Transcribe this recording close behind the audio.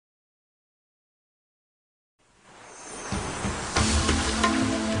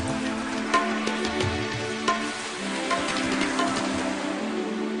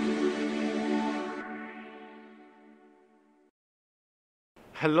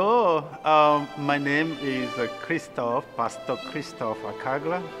Hello, my name is Pastor Christophe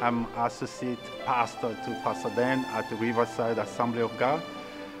Akagla. I'm Associate Pastor to Pastor Dan at the Riverside Assembly of God.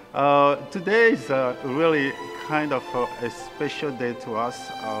 Today is really kind of a special day to us.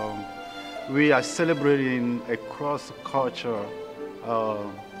 We are celebrating a cross-cultural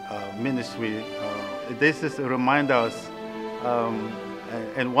ministry. This is a reminder us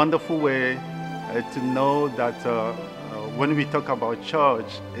a wonderful way to know that when we talk about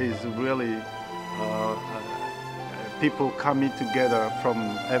church, is really people coming together from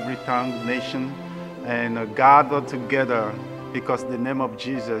every tongue, nation, and gather together because the name of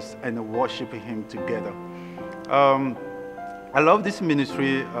Jesus and worship Him together. I love this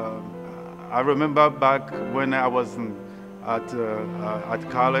ministry. I remember back when I was at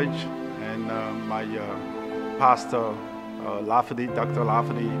college, and my pastor, Dr.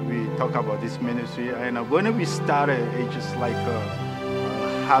 Lafferty, we talk about this ministry, and when we started, it's just like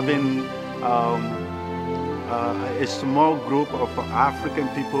having a small group of African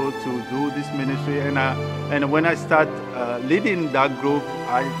people to do this ministry, and when I start leading that group,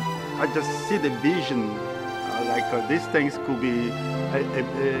 I just see the vision, these things could be,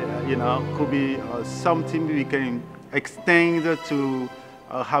 something we can extend to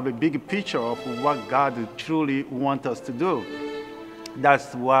have a big picture of what God truly wants us to do.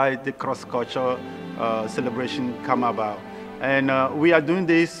 That's why the cross-cultural celebration come about. And we are doing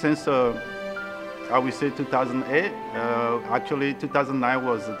this since, I would say 2008. Actually, 2009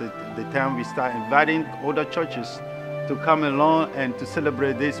 was the time we started inviting other churches to come along and to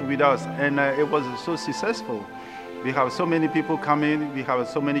celebrate this with us. And it was so successful. We have so many people coming. We have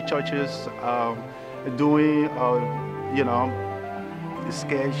so many churches doing,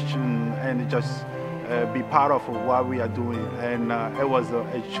 sketch and just be part of what we are doing, and it was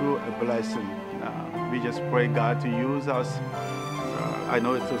a true blessing. We just pray God to use us. I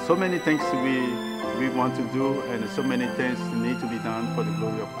know it's so many things we want to do, and so many things need to be done for the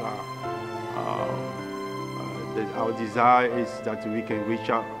glory of God. Our desire is that we can reach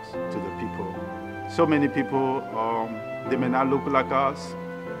out to the people. So many people, they may not look like us.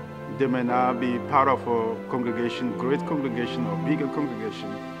 They may not be part of a congregation, great congregation or bigger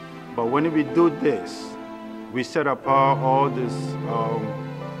congregation. But when we do this, we set apart all this,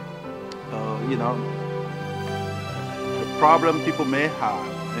 the problem people may have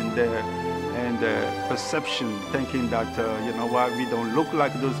and the perception, thinking that, we don't look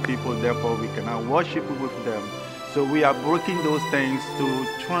like those people, therefore we cannot worship with them. So we are breaking those things to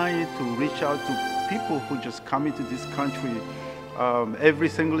try to reach out to people who just come into this country every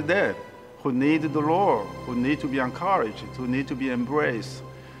single day, who need the Lord, who need to be encouraged, who need to be embraced.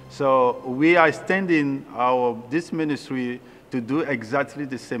 So we are extending this ministry to do exactly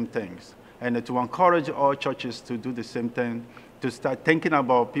the same things, and to encourage all churches to do the same thing, to start thinking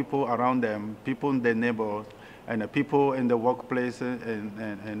about people around them, people in their neighborhood, and the people in the workplace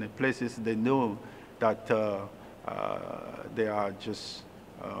and the places they know that they are just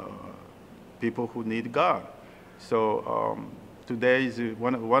people who need God. So today is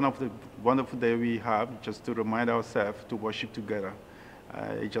one of the wonderful days we have, just to remind ourselves to worship together.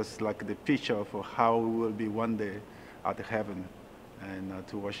 It's just like the picture of how we will be one day at heaven and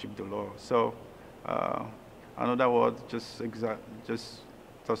to worship the Lord. So another word, just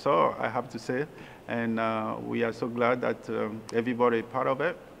that's all I have to say. And we are so glad that everybody is part of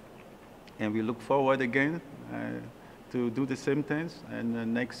it. And we look forward again to do the same things.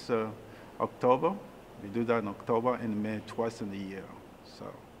 And next October, we do that in October and May, twice in a year.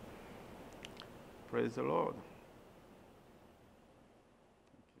 So, praise the Lord.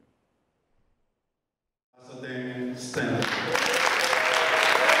 Thank you. So then, stand.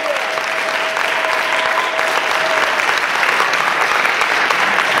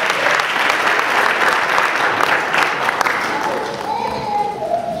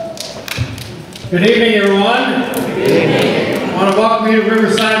 Good evening, everyone. Good evening. I want to welcome you to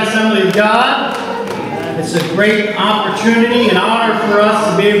Riverside Assembly of God. It's a great opportunity and honor for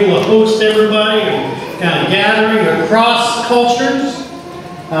us to be able to host everybody, kind of gathering across cultures.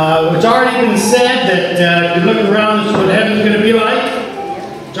 It's already been said that if you look around, this is what heaven's going to be like.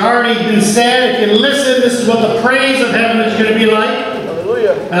 It's already been said, if you listen, this is what the praise of heaven is going to be like.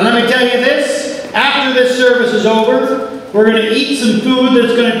 Hallelujah. And let me tell you this, after this service is over, we're going to eat some food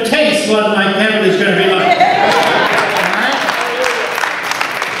that's going to taste what like heaven is going to be like.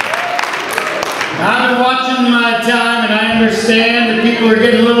 I've been watching my time, and I understand that people are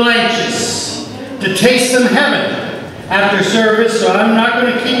getting a little anxious to taste some heaven after service, so I'm not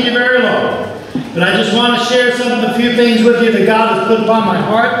going to keep you very long. But I just want to share a few things with you that God has put upon my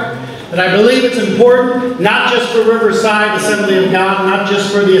heart But I believe it's important, not just for Riverside Assembly of God, not just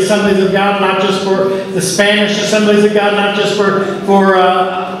for the Assemblies of God, not just for the Spanish Assemblies of God, not just for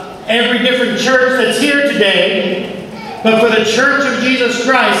every different church that's here today, but for the Church of Jesus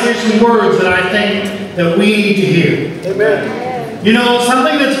Christ. Here's some words that I think that we need to hear. Amen. You know,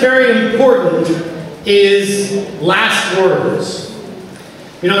 something that's very important is last words.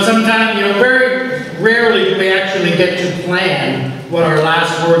 You know, sometimes, very rarely do we actually get to plan what our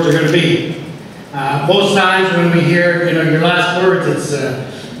last words are going to be. Most times when we hear, your last words, it's,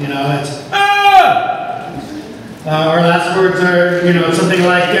 ah! Our last words are, something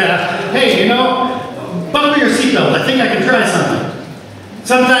like, hey, buckle your seatbelt. I think I can try something.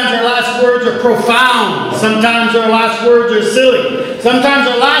 Sometimes our last words are profound. Sometimes our last words are silly. Sometimes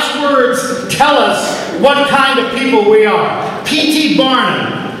our last words tell us what kind of people we are. P.T.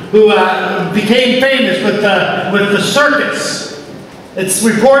 Barnum, who became famous with the circus, it's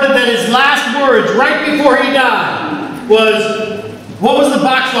reported that his last words right before he died was, what was the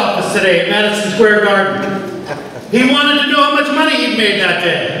box office today at Madison Square Garden? He wanted to know how much money he'd made that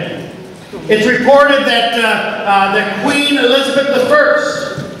day. It's reported that Queen Elizabeth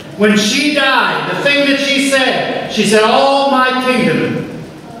I, when she died, the thing that she said, all my kingdom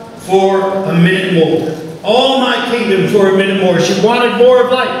for a minute more. All my kingdom for a minute more. She wanted more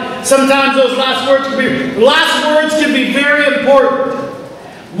of life. Sometimes those last words can be very important.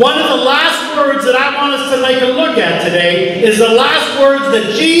 One of the last words that I want us to take a look at today is the last words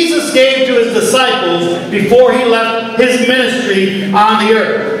that Jesus gave to his disciples before he left his ministry on the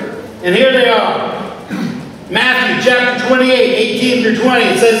earth. And here they are. Matthew chapter 28, 18 through 20,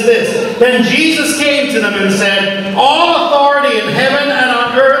 it says this. Then Jesus came to them and said, all authority in heaven and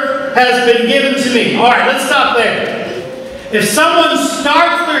on earth has been given to me. All right, let's stop there. If someone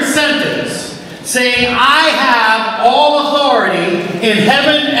starts their sentence saying, I have all authority in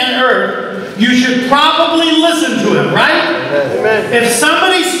heaven and earth, you should probably listen to him, right? Amen. If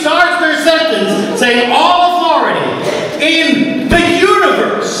somebody starts their sentence saying, all authority in the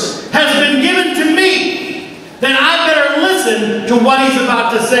universe has been given to me, then I better listen to what he's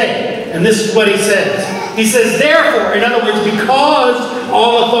about to say. And this is what he says. He says, therefore, in other words, because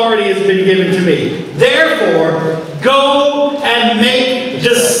all authority has been given to me, therefore, go and make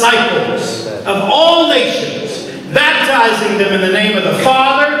disciples of all nations, baptizing them in the name of the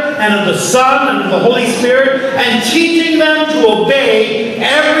Father, and of the Son, and of the Holy Spirit, and teaching them to obey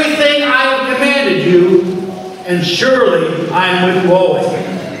everything I have commanded you, and surely I am with you always.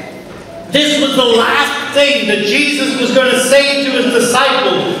 This was the last thing that Jesus was going to say to his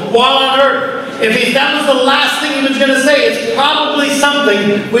disciples while on earth. If that was the last thing he was going to say, it's probably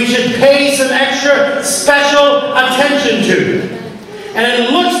something we should pay some extra special attention to. And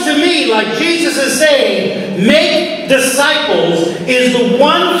it looks to me like Jesus is saying, make disciples is the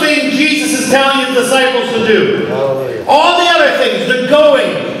one thing Jesus is telling his disciples to do. Hallelujah. All the other things, the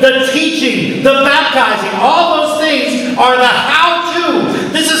going, the teaching, the baptizing, all those things are the how-to.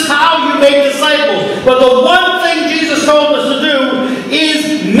 This is how you make disciples. But the one thing Jesus told us to do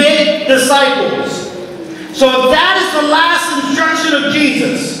is make disciples. So if that is the last instruction of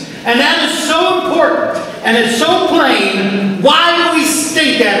Jesus, and that is so important, and it's so plain, why do we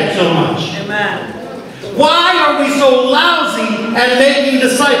stink at it so much? Amen. Why are we so lousy at making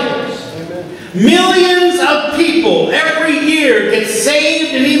disciples? Amen. Millions of people every year get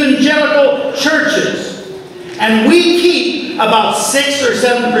saved in evangelical churches, and we keep about 6 or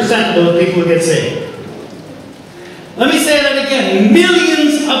 7% of those people who get saved. Let me say that again.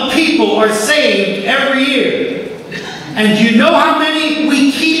 Millions of people are saved every year. And do you know how many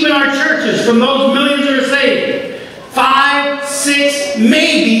we keep in our churches from those millions that are saved? 5, 6,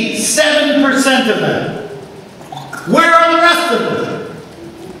 maybe 7% of them. Where are the rest of them?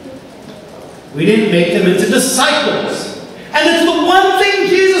 We didn't make them into disciples. And it's the one thing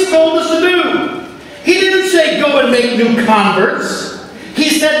Jesus told us to do. He didn't say go and make new converts. He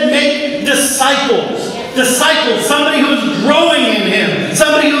said make disciples. Disciples, somebody who is growing in him,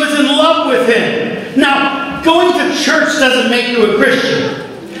 somebody who is in love with him. Now, going to church doesn't make you a Christian,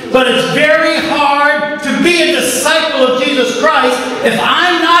 but it's very hard to be a disciple of Jesus Christ if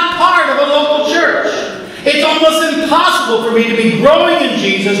I'm not part of a local church. It's almost impossible for me to be growing in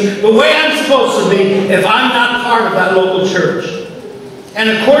Jesus the way I'm supposed to be if I'm not part of that local church. And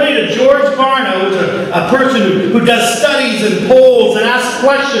according to George Barno, who's a person who does studies and polls and asks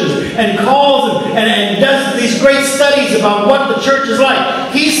questions and calls and does these great studies about what the church is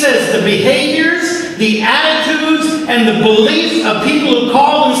like, he says the behaviors, the attitudes, and the beliefs of people who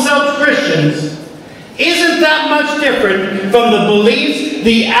call themselves Christians isn't that much different from the beliefs,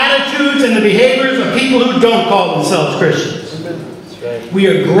 the attitudes, and the behaviors of people who don't call themselves Christians. We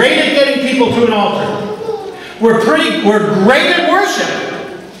are great at getting people to an altar. We're great at worship.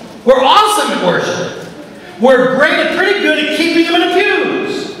 We're awesome at worship. We're pretty good at keeping them in the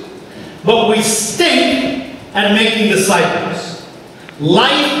pews. But we stink at making disciples.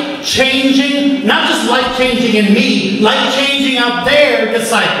 Life-changing, not just life-changing in me, life-changing out there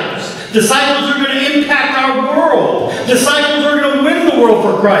disciples. Disciples are going to impact our world. Disciples are going to win the world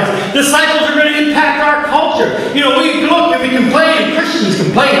for Christ. Disciples are going to impact our culture. You know, we look and we complain, and Christians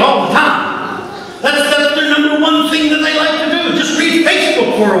complain all the time. That's their number one thing that they like to do. Just read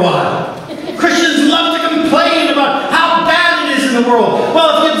Facebook for a while. Christians love to complain about how bad it is in the world.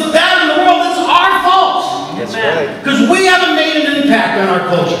 Well, if it's bad in the world, it's our fault. That's right. Because we haven't made an impact on our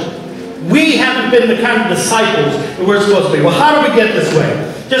culture. We haven't been the kind of disciples that we're supposed to be. Well, how do we get this way?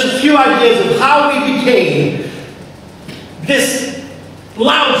 Just a few ideas of how we became this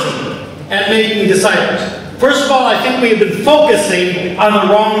lousy at making disciples. First of all, I think we have been focusing on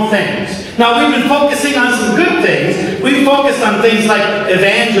the wrong things. Now, we've been focusing on some good things. We've focused on things like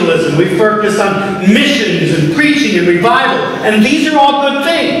evangelism. We've focused on missions and preaching and revival. And these are all good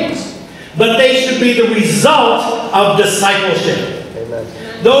things. But they should be the result of discipleship.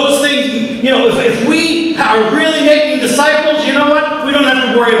 Those things, you know, if we are really making disciples, you know what? We don't have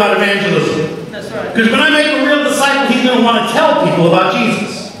to worry about evangelism. That's right. Because when I make a real disciple, he's going to want to tell people about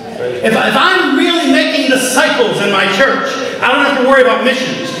Jesus. If I'm really making disciples in my church, I don't have to worry about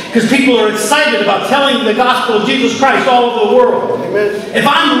missions. Because people are excited about telling the gospel of Jesus Christ all over the world. Amen. If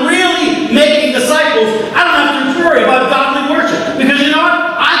I'm really making disciples, I don't have to worry about godly worship. Because you know what?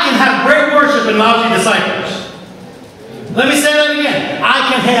 I can have great worship and lousy disciples. Let me say that again. I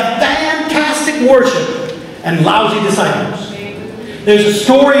can have fantastic worship and lousy disciples. There's a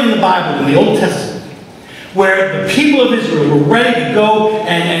story in the Bible, in the Old Testament, where the people of Israel were ready to go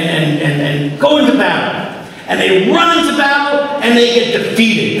and go into battle. And they run into battle and they get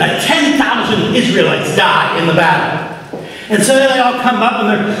defeated. Like 10,000 Israelites die in the battle. And so they all come up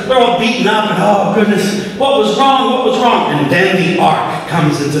and they're all beaten up and, oh goodness, what was wrong, what was wrong? And then the ark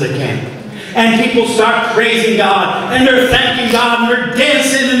comes into the camp. And people start praising God, and they're thanking God, and they're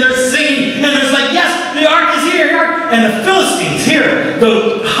dancing, and they're singing, and there's like, yes, the ark is here. And the Philistines hear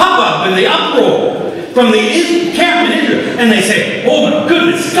the hubbub and the uproar from the camp in Israel, and they say, oh my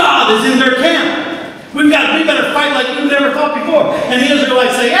goodness, God is in their camp. We better fight like we've never fought before. And the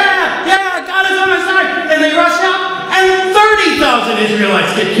Israelites say, yeah, God is on our side. And they rush out, and 30,000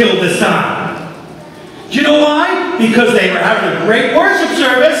 Israelites get killed this time. Do you know why? Because they were having a great worship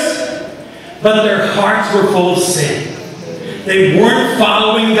service, but their hearts were full of sin. They weren't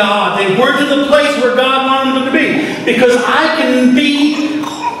following God. They weren't in the place where God wanted them to be. Because I can be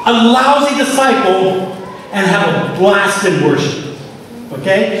a lousy disciple and have a blast in worship.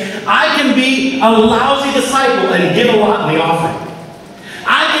 Okay? I can be a lousy disciple and give a lot in the offering.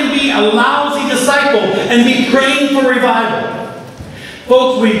 I can be a lousy disciple and be praying for revival.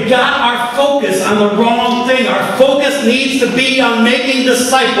 Folks, we've got our focus on the wrong thing. Our focus needs to be on making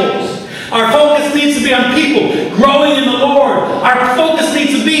disciples. Our focus needs to be on people growing in the Lord. Our focus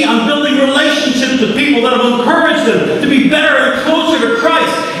needs to be on building relationships with people that will encourage them to be better and closer to Christ.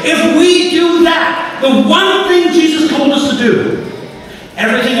 If we do that, the one thing Jesus told us to do,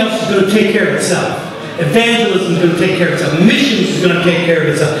 everything else is going to take care of itself. Evangelism is going to take care of itself. Missions is going to take care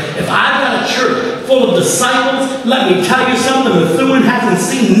of itself. If I've got a church full of disciples, let me tell you something, Methuen hasn't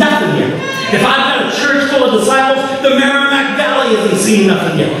seen nothing yet. If I've got a church full of disciples, the Merrimack Valley hasn't seen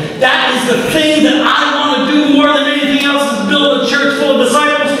nothing yet. That is the thing that I want to do more than anything else, is build a church full of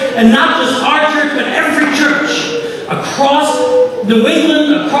disciples, and not just our church, but every church across New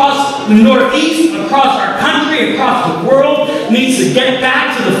England, across the Northeast, across our country, across the world, needs to get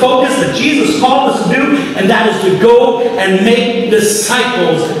back to the focus that Jesus called us to do, and that is to go and make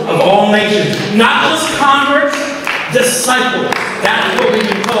disciples of all nations. Not just converts, disciples. That is what we've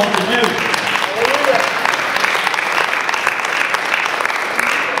been called to do.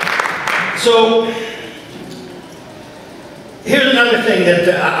 So, here's another thing that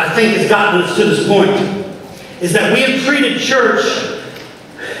I think has gotten us to this point, is that we have treated church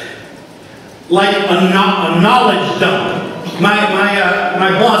like a knowledge dump.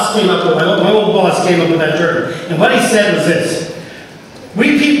 My boss came up with, my old boss came up with that term, and what he said was this: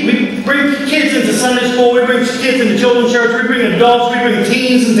 we bring kids into Sunday school, we bring kids into children's church, we bring adults, we bring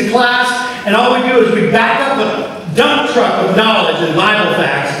teens into class, and all we do is we back up a dump truck of knowledge and Bible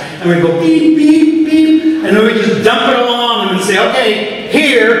facts, and we go beep, beep, beep, and then we just dump it all on them and say, okay,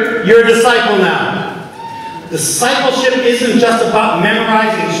 here, you're a disciple now. Discipleship isn't just about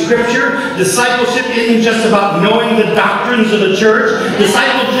memorizing scripture. Discipleship isn't just about knowing the doctrines of the church.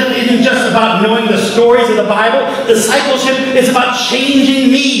 Discipleship isn't isn't just about knowing the stories of the Bible. Discipleship is about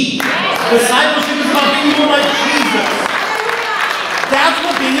changing me. Discipleship is about being more like Jesus. That's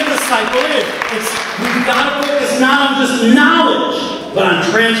what being a disciple is. We've got to focus not on just knowledge, but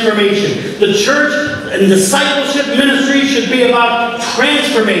on transformation. The church and discipleship ministry should be about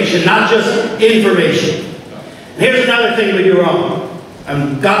transformation, not just information. And here's another thing we do wrong,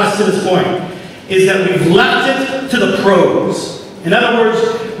 and got us to this point, is that we've left it to the pros. In other words,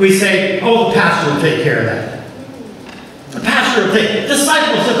 we say, oh, the pastor will take care of that. The pastor will take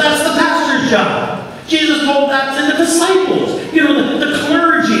discipleship. That's the pastor's job. Jesus told that to the disciples. You know, the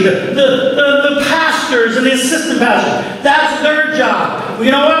clergy, the pastors and the assistant pastors. That's their job.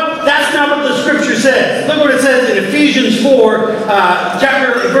 You know what? That's not what the scripture says. Look what it says in Ephesians 4,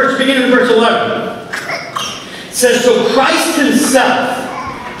 beginning in verse 11. It says, so Christ himself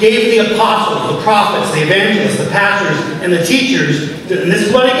gave the apostles, the prophets, the evangelists, the pastors, and the teachers, and this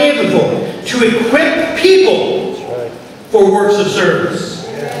is what he gave them for, to equip people for works of service.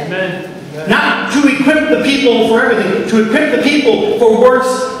 Amen. Not to equip the people for everything, to equip the people for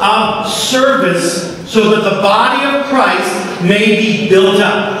works of service so that the body of Christ may be built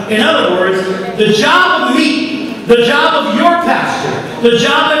up. In other words, the job of me, the job of your pastor, the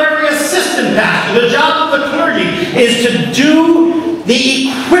job of every assistant pastor, the job of the clergy is to do the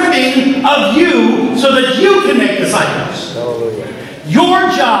equipping of you so that you can make disciples. Hallelujah.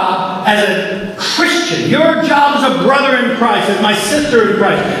 Your job as a Christian, your job as a brother in Christ, as my sister in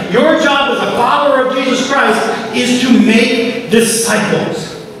Christ, your job as a follower of Jesus Christ is to make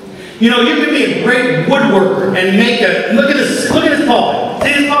disciples. You know, you can be a great woodworker and make a, look at this pulpit. See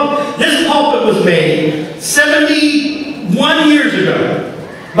this pulpit? This pulpit was made 71 years ago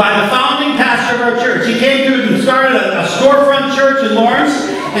by the founding pastor of our church. He came through and started a storefront church in Lawrence,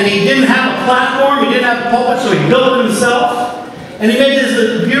 and he didn't have a platform, he didn't have a pulpit, so he built it himself. And he made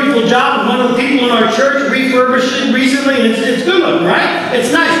this beautiful job, and one of the people in our church refurbished it recently, and it's good looking, right?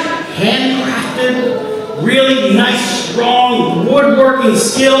 It's nice. Handcrafted, really nice, strong woodworking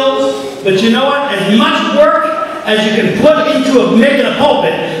skills. But you know what? As much work as you can put into making a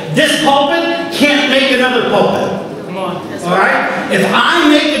pulpit, this pulpit can't make another pulpit. Come on. All right? If I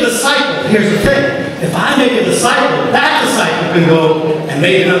make a disciple, here's the thing. If I make a disciple, that disciple can go and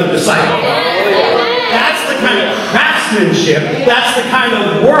make another disciple. That's the kind of craftsmanship, that's the kind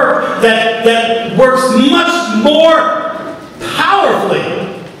of work that works much more powerfully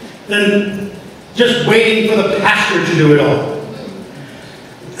than just waiting for the pastor to do it all.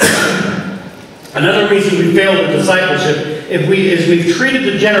 Another reason we failed in discipleship is we've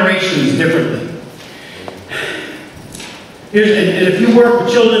treated the generations differently. And if you work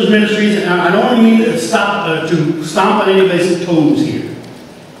with children's ministries, and I don't mean to stomp on anybody's toes here.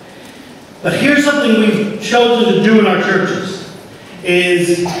 But here's something we've chosen to do in our churches,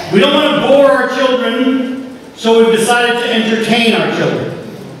 is we don't want to bore our children, so we've decided to entertain our children.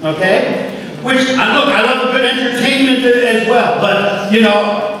 Okay? Which, look, I love a good entertainment as well, but, you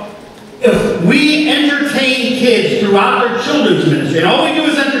know, if we entertain kids throughout their children's ministry, and all we do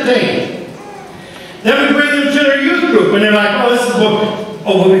is entertain, then we bring them to their youth group, and they're like, oh, this is what,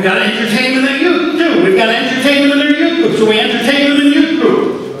 oh, well, we've got to entertain them in their youth, too. We've got to entertain them in their youth group, so we entertain them in youth group.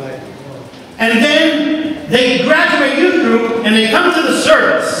 And then they graduate youth group and they come to the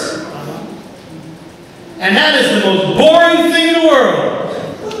service. And that is the most boring thing in the world.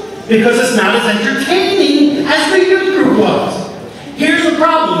 Because it's not as entertaining as the youth group was. Here's the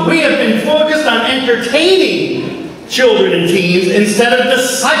problem. We have been focused on entertaining children and teens instead of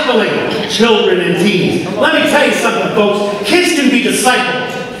discipling children and teens. Let me tell you something, folks. Kids can be discipled.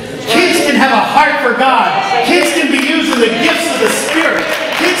 Kids can have a heart for God. Kids can be using the gifts of the Spirit.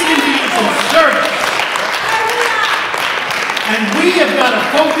 Kids can be used in service. And we have got to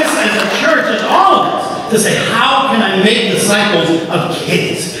focus as a church, as all of us, to say, how can I make disciples of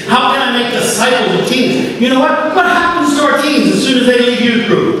kids? How can I make disciples of teens? You know what? What happens to our teens as soon as they leave youth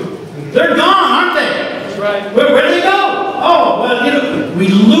group? They're gone, aren't they? That's right. Where do they go? Oh, well, you know, we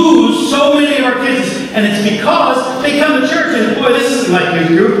lose so many of our kids, and it's because they come to church and, boy, this isn't like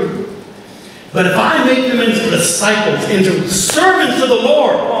youth group. But if I make them into disciples, into servants of the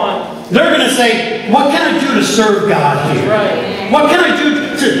Lord, they're going to say, what can I do to serve God here? Right. What can I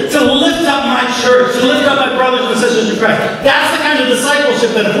do to lift up my church, to lift up my brothers and sisters in Christ? That's the kind of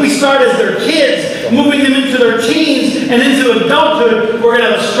discipleship that if we start as their kids, moving them into their teens and into adulthood, we're going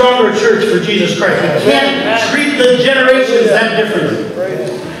to have a stronger church for Jesus Christ. We can't treat the generations that differently.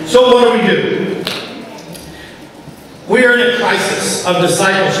 So what do we do? We are in a crisis of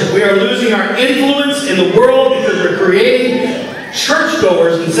discipleship. We are losing our influence in the world because we're creating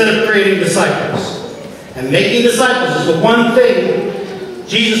churchgoers instead of creating disciples. And making disciples is the one thing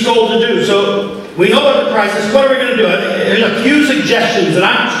Jesus told to do. So we know what the crisis. What are we going to do? There's a few suggestions that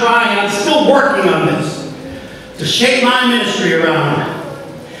I'm trying. I'm still working on this to shape my ministry around.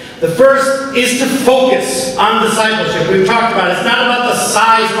 The first is to focus on discipleship. We've talked about it. It's not about the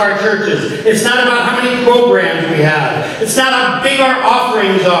size of our churches. It's not about how many programs we have. It's not how big our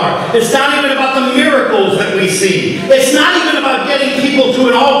offerings are. It's not even about the miracles that we see. It's not even about getting people to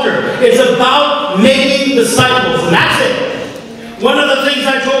an altar. It's about making disciples, and that's it. One of the things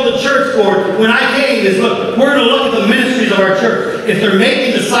I told the church board when I came is, look, we're going to look at the ministries of our church. If they're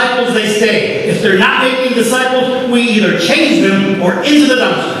making disciples, they stay. If they're not making disciples, we either change them or into the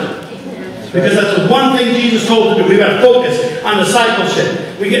dumpster. Because that's the one thing Jesus told to do. We've got to focus on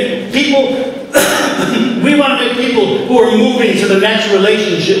discipleship. We get people, we want to make people who are moving to the next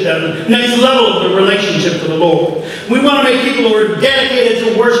relationship, the next level of the relationship to the Lord. We want to make people who are dedicated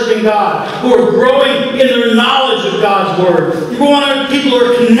to worshiping God, who are growing in their knowledge of God's Word. We want people who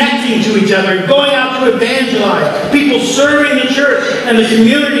are connecting to each other and going out to evangelize, people serving the church and the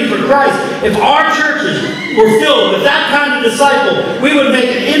community for Christ. If our churches were filled with that kind of disciple, we would make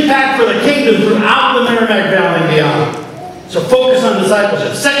an impact for the kingdom throughout the Merrimack Valley and beyond. So focus on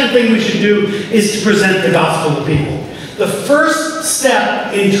discipleship. Second thing we should do is to present the gospel to people. The first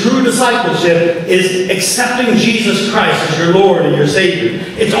step in true discipleship is accepting Jesus Christ as your Lord and your Savior.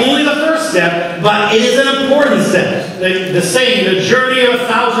 It's only the first step, but it is an important step. The saying, the journey of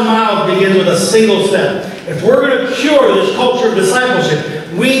 1,000 miles begins with a single step. If we're going to cure this culture of discipleship,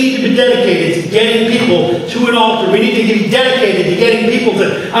 we need to be dedicated to getting people to an altar. We need to be dedicated to getting people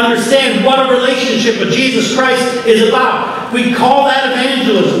to understand what a relationship with Jesus Christ is about. We call that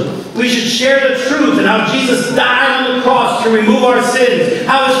evangelism. We should share the truth and how Jesus died on the cross to remove our sins,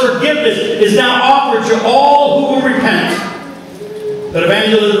 how His forgiveness is now offered to all who will repent. But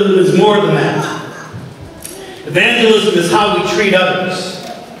evangelism is more than that. Evangelism is how we treat others.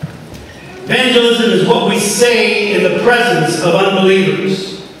 Evangelism is what we say in the presence of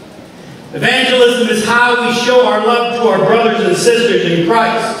unbelievers. Evangelism is how we show our love to our brothers and sisters in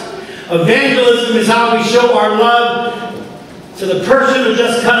Christ. Evangelism is how we show our love to the person who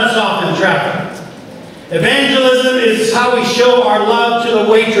just cut us off in traffic. Evangelism is how we show our love to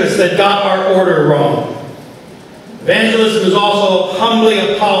the waitress that got our order wrong. Evangelism is also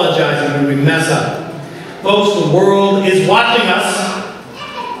humbly apologizing when we mess up. Folks, the world is watching us.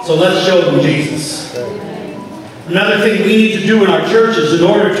 So let's show them Jesus. Another thing we need to do in our churches in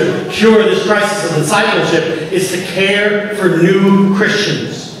order to cure this crisis of discipleship is to care for new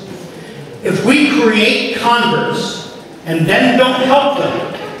Christians. If we create converts and then don't help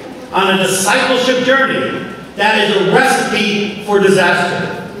them on a discipleship journey, that is a recipe for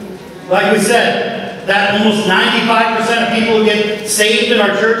disaster. Like we said, that almost 95% of people who get saved in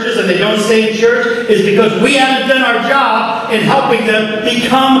our churches and they don't stay in church is because we haven't done our job in helping them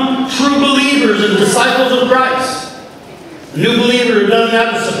become true believers and disciples of Christ. A new believer who doesn't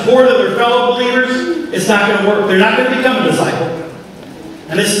have the support of their fellow believers, it's not going to work. They're not going to become a disciple.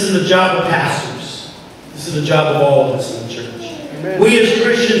 And this isn't the job of pastors. This is the job of all of us in the church. We as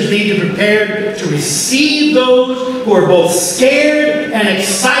Christians need to prepare to receive those who are both scared and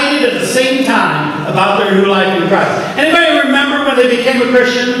excited at the same time about their new life in Christ. Anybody remember when they became a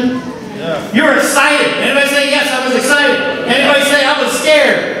Christian? Yeah. You were excited. Anybody say, yes, I was excited? Anybody say, I was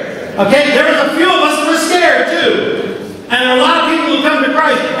scared? Okay, there was a few of us that were scared too. And there are a lot of people who come to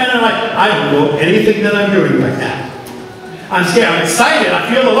Christ and they're like, I don't know anything that I'm doing right now. I'm scared. I'm excited.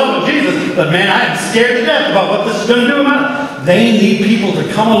 I feel the love of Jesus. But man, I'm scared to death about what this is going to do about it. They need people to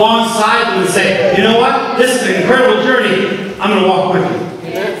come alongside them and say, you know what? This is an incredible journey. I'm going to walk with you.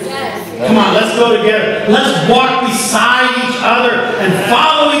 Yes. Come on, let's go together. Let's walk beside each other and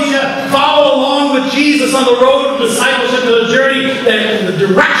follow each other. Follow along with Jesus on the road of discipleship to the journey, in the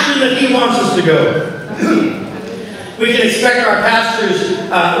direction that He wants us to go. We can expect our pastors,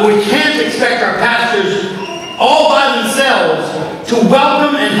 we can't expect our pastors all by themselves to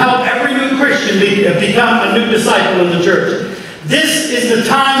welcome and help every new Christian become a new disciple in the church. This is the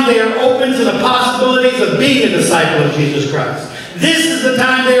time they are open to the possibilities of being a disciple of Jesus Christ. This is the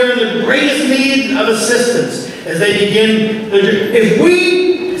time they are in the greatest need of assistance as they begin the journey. If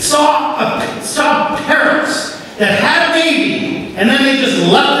we saw parents that had a baby and then they just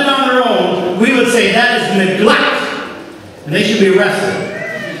left it on their own, we would say that is neglect and they should be arrested.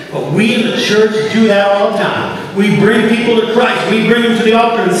 But we in the church do that all the time. We bring people to Christ. We bring them to the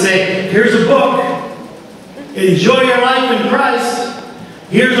altar and say, here's a book. Enjoy your life in Christ.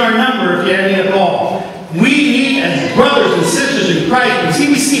 Here's our number if you have any at all. We need, as brothers and sisters in Christ,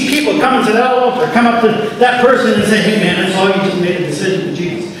 we see people coming to that altar, come up to that person and say, hey man, I saw you just made a decision for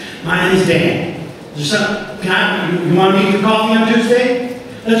Jesus. My name's Dan. You want to meet for coffee on Tuesday?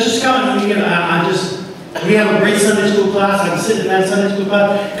 Let's just come and we have a great Sunday school class. I can sit in that Sunday school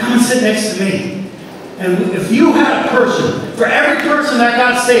class. Come and sit next to me. And if you had a person, for every person that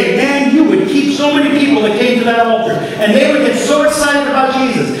got saved, man, you would keep so many people that came to that altar. And they would get so excited about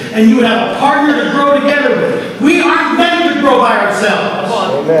Jesus. And you would have a partner to grow together with. We aren't meant to grow by ourselves.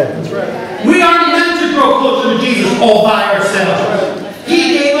 Amen. That's right. We aren't meant to grow closer to Jesus all by ourselves.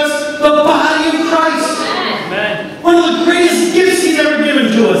 He gave us the body of Christ. Amen. One of the greatest gifts He's ever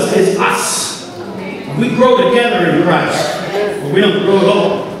given to us is us. We grow together in Christ. We don't grow at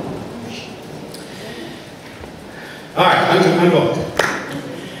all. All right, I'm going.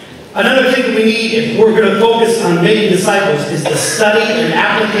 Another thing that we need, if we're going to focus on making disciples, is the study and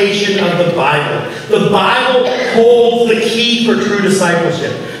application of the Bible. The Bible holds the key for true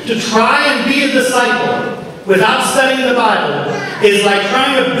discipleship. To try and be a disciple without studying the Bible is like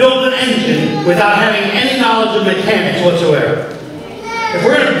trying to build an engine without having any knowledge of mechanics whatsoever. If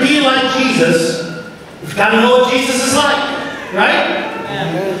we're going to be like Jesus, we've got to know what Jesus is like, right?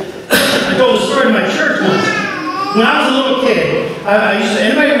 I told a story in my church once. When I was a little kid,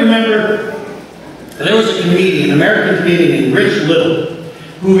 anybody remember, there was a comedian, an American comedian named Rich Little,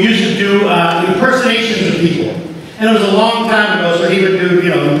 who used to do impersonations of people. And it was a long time ago, so he would do,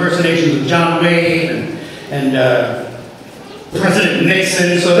 impersonations of John Wayne and President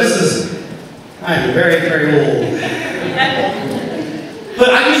Nixon. So I'm very, very old. But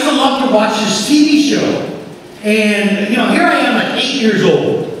I used to love to watch this TV show. And, here I am, like 8 years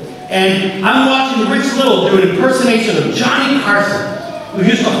old. And I'm watching Rich Little do an impersonation of Johnny Carson, who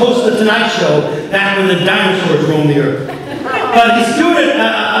used to host the Tonight Show back when the dinosaurs roamed the earth. But he's doing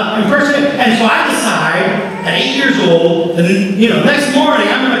an impersonation, and so I decide, at 8 years old, that, next morning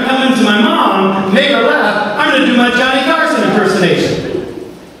I'm going to come into my mom, make her laugh, I'm going to do my Johnny Carson impersonation.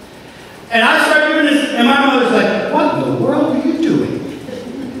 And I start doing this, and my mother's like, what in the world are you doing?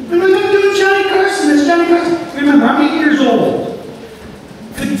 I'm like, I'm doing Johnny Carson, it's Johnny Carson. Remember, I'm 8 years old.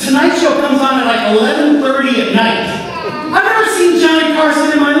 The Tonight Show comes on at like 11:30 at night. I've never seen Johnny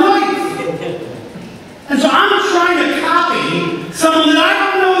Carson in my life. And so I'm trying to copy someone that I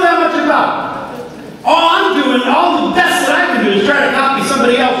don't know that much about. All the best that I can do is try to copy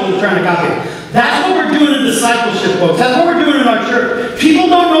somebody else who's trying to copy. That's what we're doing in discipleship, folks. That's what we're doing in our church. People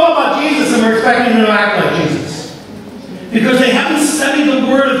don't know about Jesus and we're expecting them to act like Jesus. Because they haven't studied the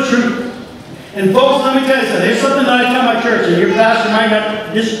word of truth. And folks, let me tell you something. There's something that I tell my church, and your pastor might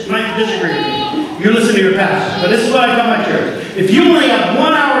disagree with me. You listen to your pastor. But this is what I tell my church. If you only have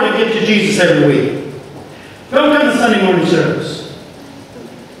 1 hour to get to Jesus every week, don't come to Sunday morning service.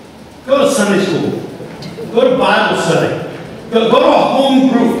 Go to Sunday school. Go to Bible study. Go to a home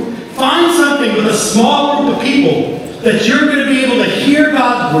group. Find something with a small group of people that you're going to be able to hear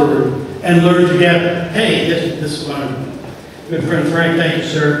God's word and learn together. Hey, this is my good friend Frank. Thank you,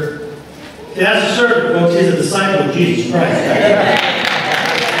 sir. That's a servant, folks. He's a disciple of Jesus Christ.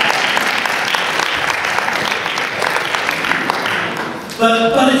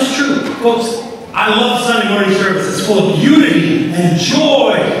 But it's true, folks. I love Sunday morning service. It's full of unity and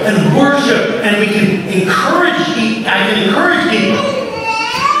joy and worship, and we can encourage. I can encourage people.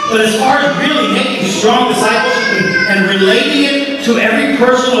 But as far as really making strong discipleship and relating it to every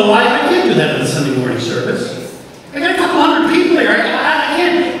personal life, I can't do that in a Sunday morning service. I got a couple hundred people here. I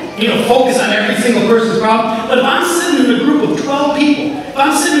can't. Focus on every single person's problem. But if I'm sitting in a group of 12 people, if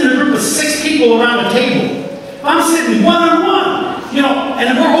I'm sitting in a group of 6 people around a table, if I'm sitting one-on-one,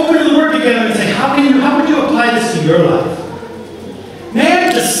 and we're opening the Word together and say, how would you apply this to your life?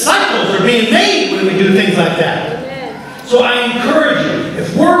 Man, disciples are being made when we do things like that. So I encourage you,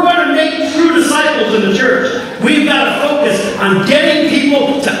 if we're going to make true disciples in the church, we've got to focus on getting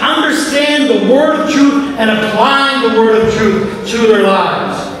people to understand the Word of truth and applying the Word of truth to their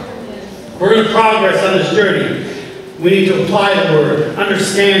lives. We're going to progress on this journey. We need to apply the Word,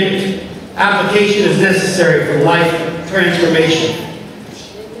 understand it. Application is necessary for life transformation.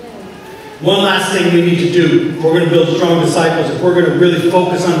 One last thing we need to do if we're going to build strong disciples, if we're going to really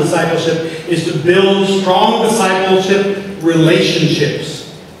focus on discipleship, is to build strong discipleship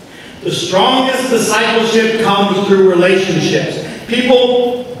relationships. The strongest discipleship comes through relationships. The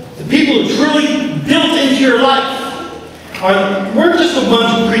people who truly built into your life weren't just the ones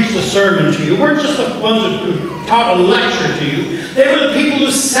who preached a sermon to you, weren't just the ones who taught a lecture to you. They were the people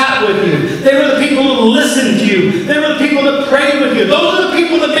who sat with you. They were the people who listened to you. They were the people that prayed with you. Those are the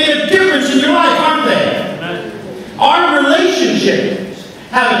people that made a difference in your life, aren't they? Our relationships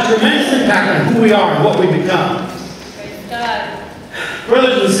have a tremendous impact on who we are and what we become. Praise God.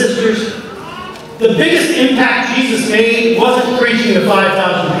 Brothers and sisters, the biggest impact Jesus made wasn't preaching to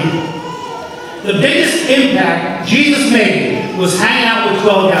 5,000 people. The biggest impact Jesus made was hanging out with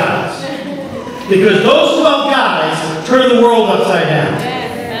 12 guys. Because those 12 guys turned the world upside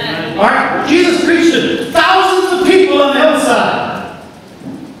down. All right? Jesus preached to thousands of people on the hillside.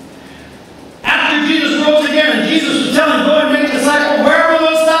 After Jesus rose again and Jesus was telling, go and make disciples, where were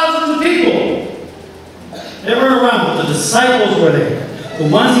those thousands of people? They weren't around, but the disciples were there. The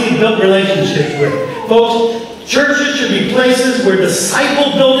ones he had built relationships with. Folks, churches should be places where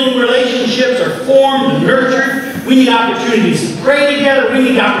disciple-building relationships are formed and nurtured. We need opportunities to pray together. We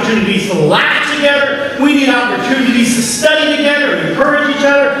need opportunities to laugh together. We need opportunities to study together and encourage each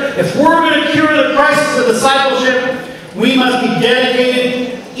other. If we're going to cure the crisis of discipleship, we must be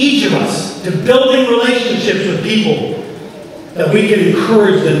dedicated, each of us, to building relationships with people that we can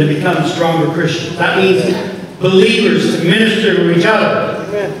encourage them to become stronger Christians. That means believers to minister to each other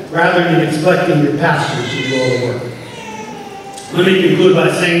rather than expecting your pastors to do all the work. Let me conclude by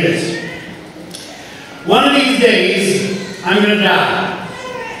saying this. One of these days, I'm going to die.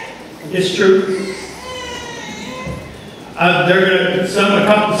 It's true.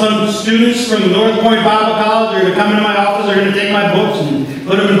 Some students from North Point Bible College are going to come into my office. They're going to take my books and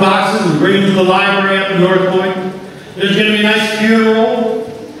put them in boxes and bring them to the library up in North Point. There's going to be a nice funeral.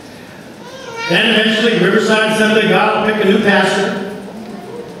 Then eventually, Riverside Assembly of God will pick a new pastor.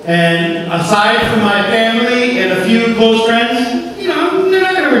 And aside from my family and a few close friends, they're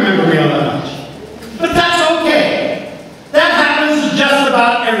not going to remember me all that much. But that's okay. That happens to just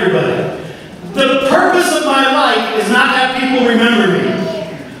about everybody. The purpose of my life is not to have people remember me.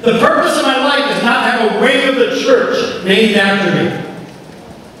 The purpose of my life is not to have a wing of the church named after me.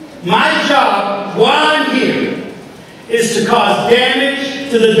 My job, while I'm here, is to cause damage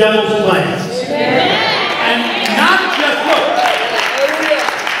to the devil's plans. And not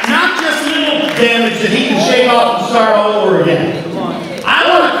just little damage that he can shave off and start all over again. I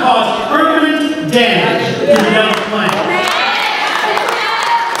want to cause permanent damage to the devil's plans.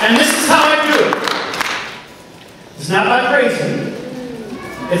 And this is how I do it. It's not by praising.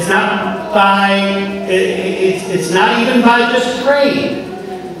 It's not by, it's not even by just praying.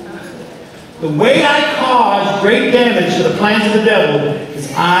 The way I cause great damage to the plans of the devil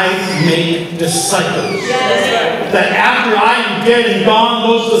is I make disciples. Yes. That after I am dead and gone,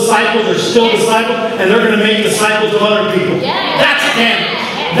 those disciples are still disciples, and they're going to make disciples of other people. Yes. That's damage.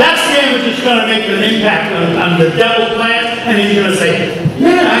 That's damage that's going to make an impact on the devil's plans, and he's going to say,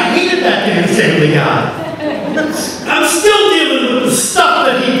 man, I hated that damn Assembly God. I'm still dealing with the stuff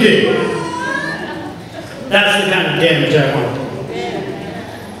that he did. That's the kind of damage I want.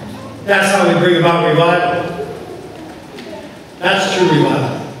 That's how we bring about revival. That's true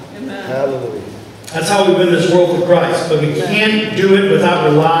revival. Hallelujah. That's how we win this world for Christ. But we can't do it without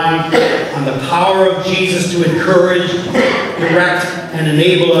relying on the power of Jesus to encourage, direct, and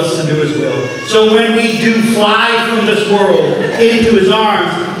enable us to do His will. So when we do fly from this world into His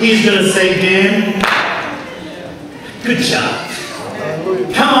arms, He's going to say, Dan, good job.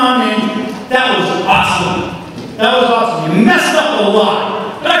 Come on, man. That was awesome. That was awesome. You messed up a lot.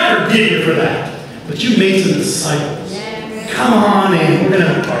 But I forgive you for that. But you made some disciples. Come on in. We're going to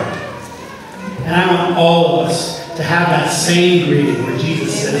have a party. And I want all of us to have that same greeting where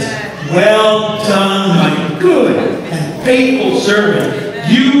Jesus says, well done, my good and faithful servant.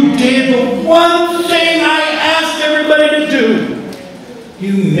 You did the one thing I asked everybody to do.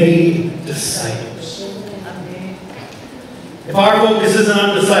 You made disciples. If our focus isn't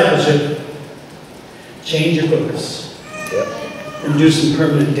on discipleship, change your focus. And do some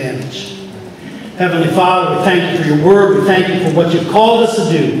permanent damage. Heavenly Father, we thank you for your word. We thank you for what you've called us to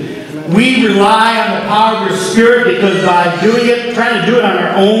do. We rely on the power of your Spirit because by doing it, trying to do it on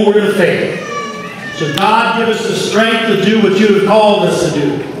our own, we're going to fail. So God, give us the strength to do what you have called us to do.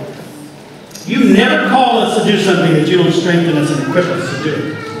 You never call us to do something that you don't strengthen us and equip us to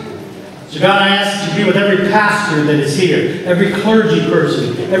do. So God, I ask that you be with every pastor that is here, every clergy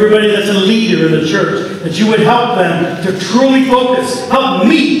person, everybody that's a leader in the church, that you would help them to truly focus, help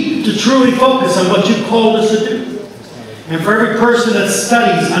me to truly focus on what you've called us to do. And for every person that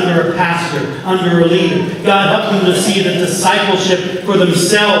studies under a pastor, under a leader, God, help them to see that discipleship for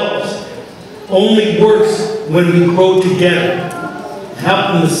themselves only works when we grow together.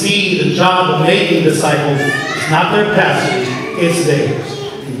 Help them to see the job of making disciples is not their pastors, it's theirs.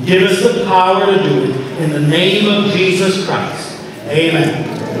 Give us the power to do it. In the name of Jesus Christ. Amen.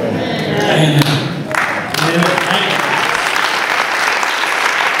 Amen. Amen.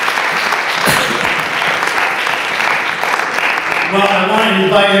 Well, I want to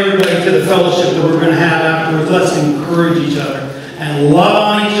invite everybody to the fellowship that we're going to have afterwards. Let's encourage each other and love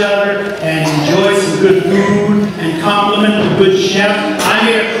on each other and enjoy some good food and compliment the good chef. I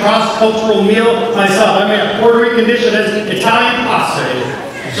made a crust cross-cultural meal myself. I made a Puerto Rican dish that has Italian pasta in it.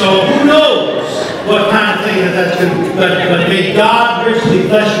 So who knows what kind of thing that's going to, but may God richly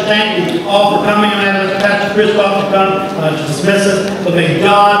bless you. Thank you all for coming. And I ask Pastor Christoph to come to dismiss us, but may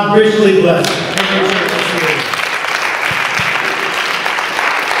God richly bless you.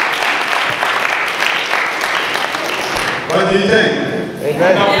 What do you think?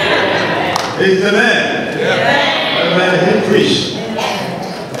 Amen. He's the man. The man he preached.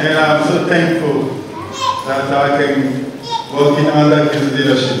 And I'm so thankful that I can work in under his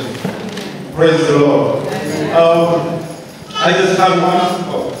leadership. Praise the Lord. I just have one.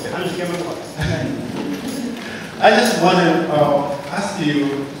 I just want to ask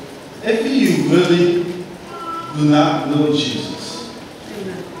you, if you really do not know Jesus,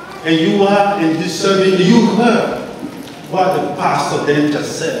 and you are in this service, you heard what the pastor then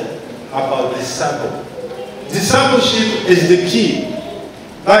just said about disciple. Discipleship is the key.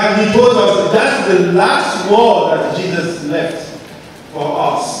 Like he told us, that's the last word that Jesus left for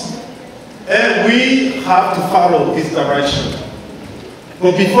us. And we have to follow his direction.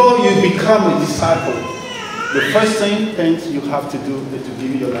 But before you become a disciple, the first thing you have to do is to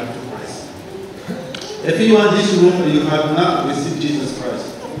give your life to Christ. If you are in this room and you have not received Jesus Christ,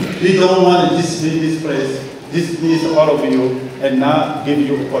 we don't want to dismiss this place. This needs all of you and not give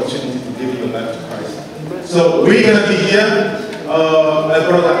you opportunity to give your life to Christ. So we're going to be here. My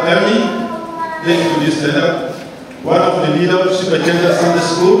brother Ernie, they introduced her. One of the leaders, superintendent Sunday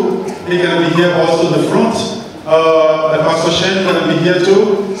School, they're going to be here also in the front. Pastor Shen is going to be here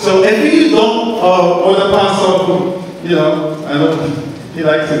too. So if you don't, other pastor, you know, I know he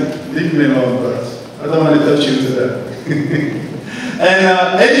likes to leave me alone, but I don't want to touch you today.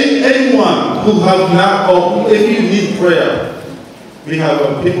 And anyone who have not, or if you need prayer, we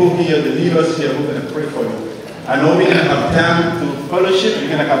have people here, the leaders here, who are going to pray for you. I know we're going to have time to fellowship, we're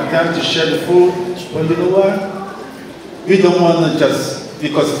going to have time to share the food, but you know what? We don't want to just,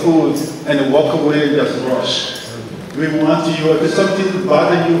 because food, and walk away and just rush. We want you, if something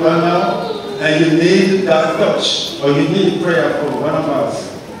bothering you right now, and you need that touch, or you need prayer for one of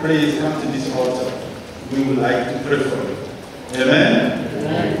us, please come to this altar. We would like to pray for you. Amen?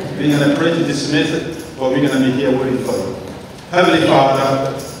 Amen. We're going to pray to dismiss it, but we're going to be here waiting for you. Heavenly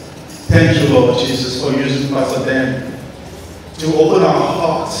Father, thank you, Lord Jesus, for using Pastor Dan to open our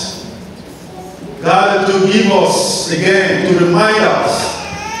hearts. God, to give us, again, to remind us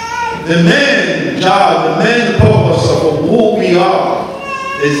the main job, the main purpose of who we are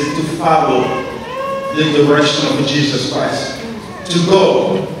is to follow the direction of Jesus Christ, to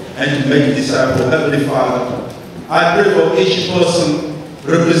go and to make disciples. Heavenly Father, I pray for each person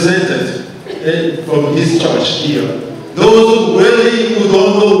represented from this church here. Those who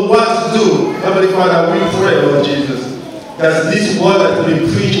don't know what to do, Heavenly Father, we pray, Lord Jesus, that this word that we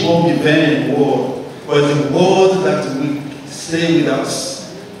preach won't be vain word, but the word that will stay with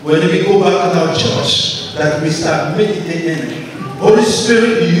us. When we go back to our church, that we start meditating. Holy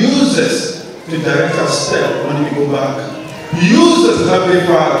Spirit uses to direct our step when we go back. Use us, Heavenly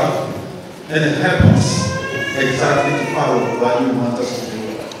Father, and help us exactly to follow what you want us to do.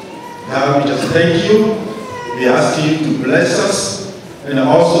 God, we just thank you. We ask you to bless us and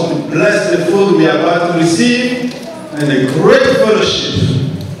also to bless the food we are about to receive and the great fellowship.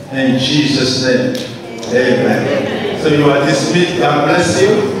 In Jesus' name, amen. So you are dismissed. God bless you.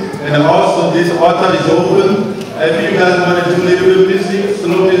 And also this altar is open. If you guys want to do a little bit music,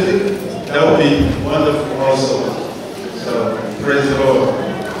 slow music, that would be wonderful also. So praise the Lord.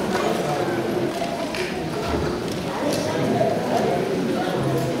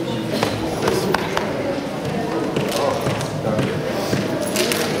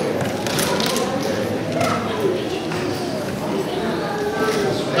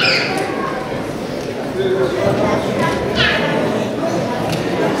 Thank you.